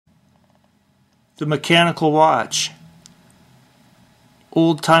The mechanical watch.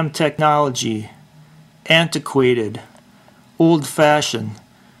 Old-time technology. Antiquated. Old-fashioned.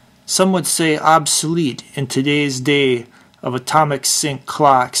 Some would say obsolete in today's day of atomic sync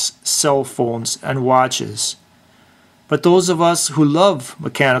clocks, cell phones, and watches. But those of us who love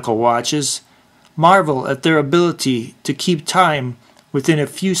mechanical watches marvel at their ability to keep time within a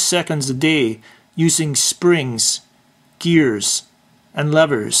few seconds a day using springs, gears, and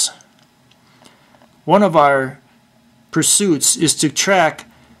levers. One of our pursuits is to track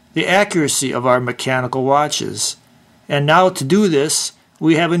the accuracy of our mechanical watches. And now to do this,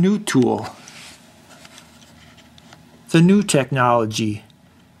 we have a new tool. The new technology,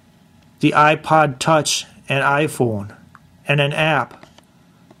 the iPod Touch and iPhone, and an app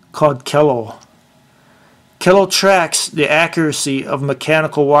called Kello. Kello tracks the accuracy of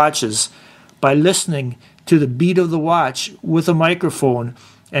mechanical watches by listening to the beat of the watch with a microphone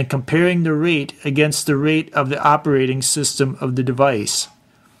and comparing the rate against the rate of the operating system of the device.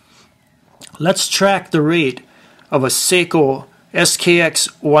 Let's track the rate of a Seiko SKX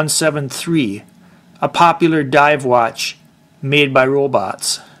 173, a popular dive watch made by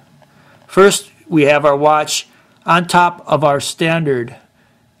robots. First, we have our watch on top of our standard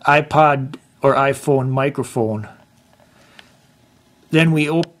iPod or iPhone microphone. Then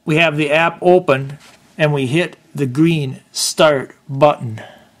we have the app open and we hit the green start button.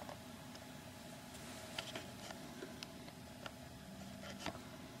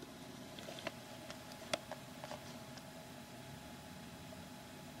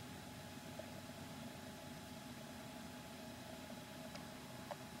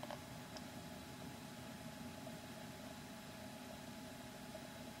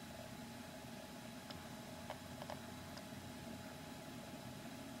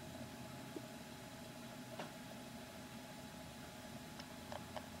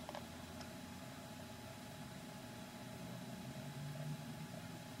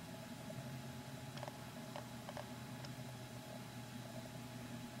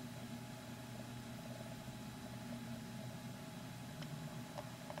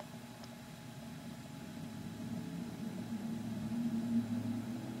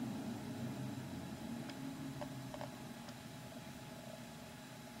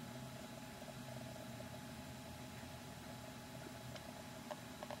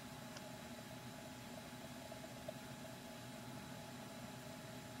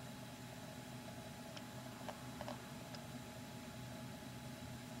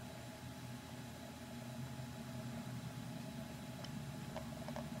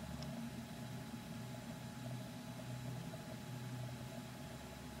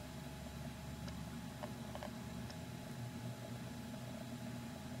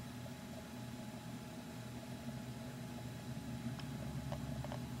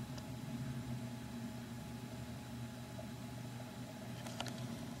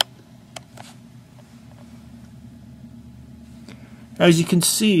 As you can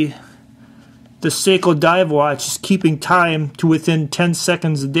see, the Seiko dive watch is keeping time to within 10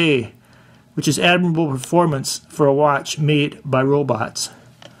 seconds a day, which is admirable performance for a watch made by robots.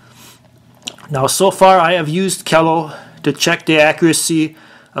 Now, so far I have used Kello to check the accuracy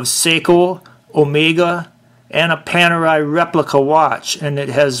of Seiko, Omega, and a Panerai replica watch, and it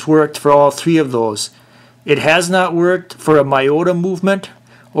has worked for all three of those. It has not worked for a Miyota movement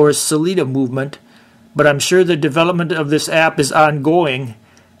or a Sellita movement, but I'm sure the development of this app is ongoing,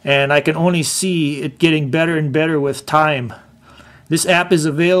 and I can only see it getting better and better with time. This app is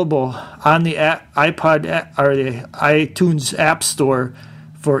available on the iPod or the iTunes App Store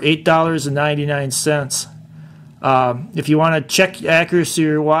for $8.99. If you want to check the accuracy of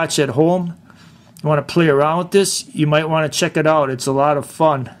your watch at home, you want to play around with this, you might want to check it out. It's a lot of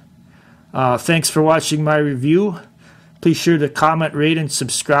fun. Thanks for watching my review. Please sure to comment, rate, and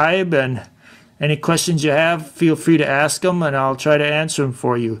subscribe. And any questions you have, feel free to ask them, and I'll try to answer them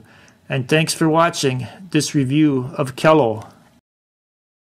for you. And thanks for watching this review of Kello.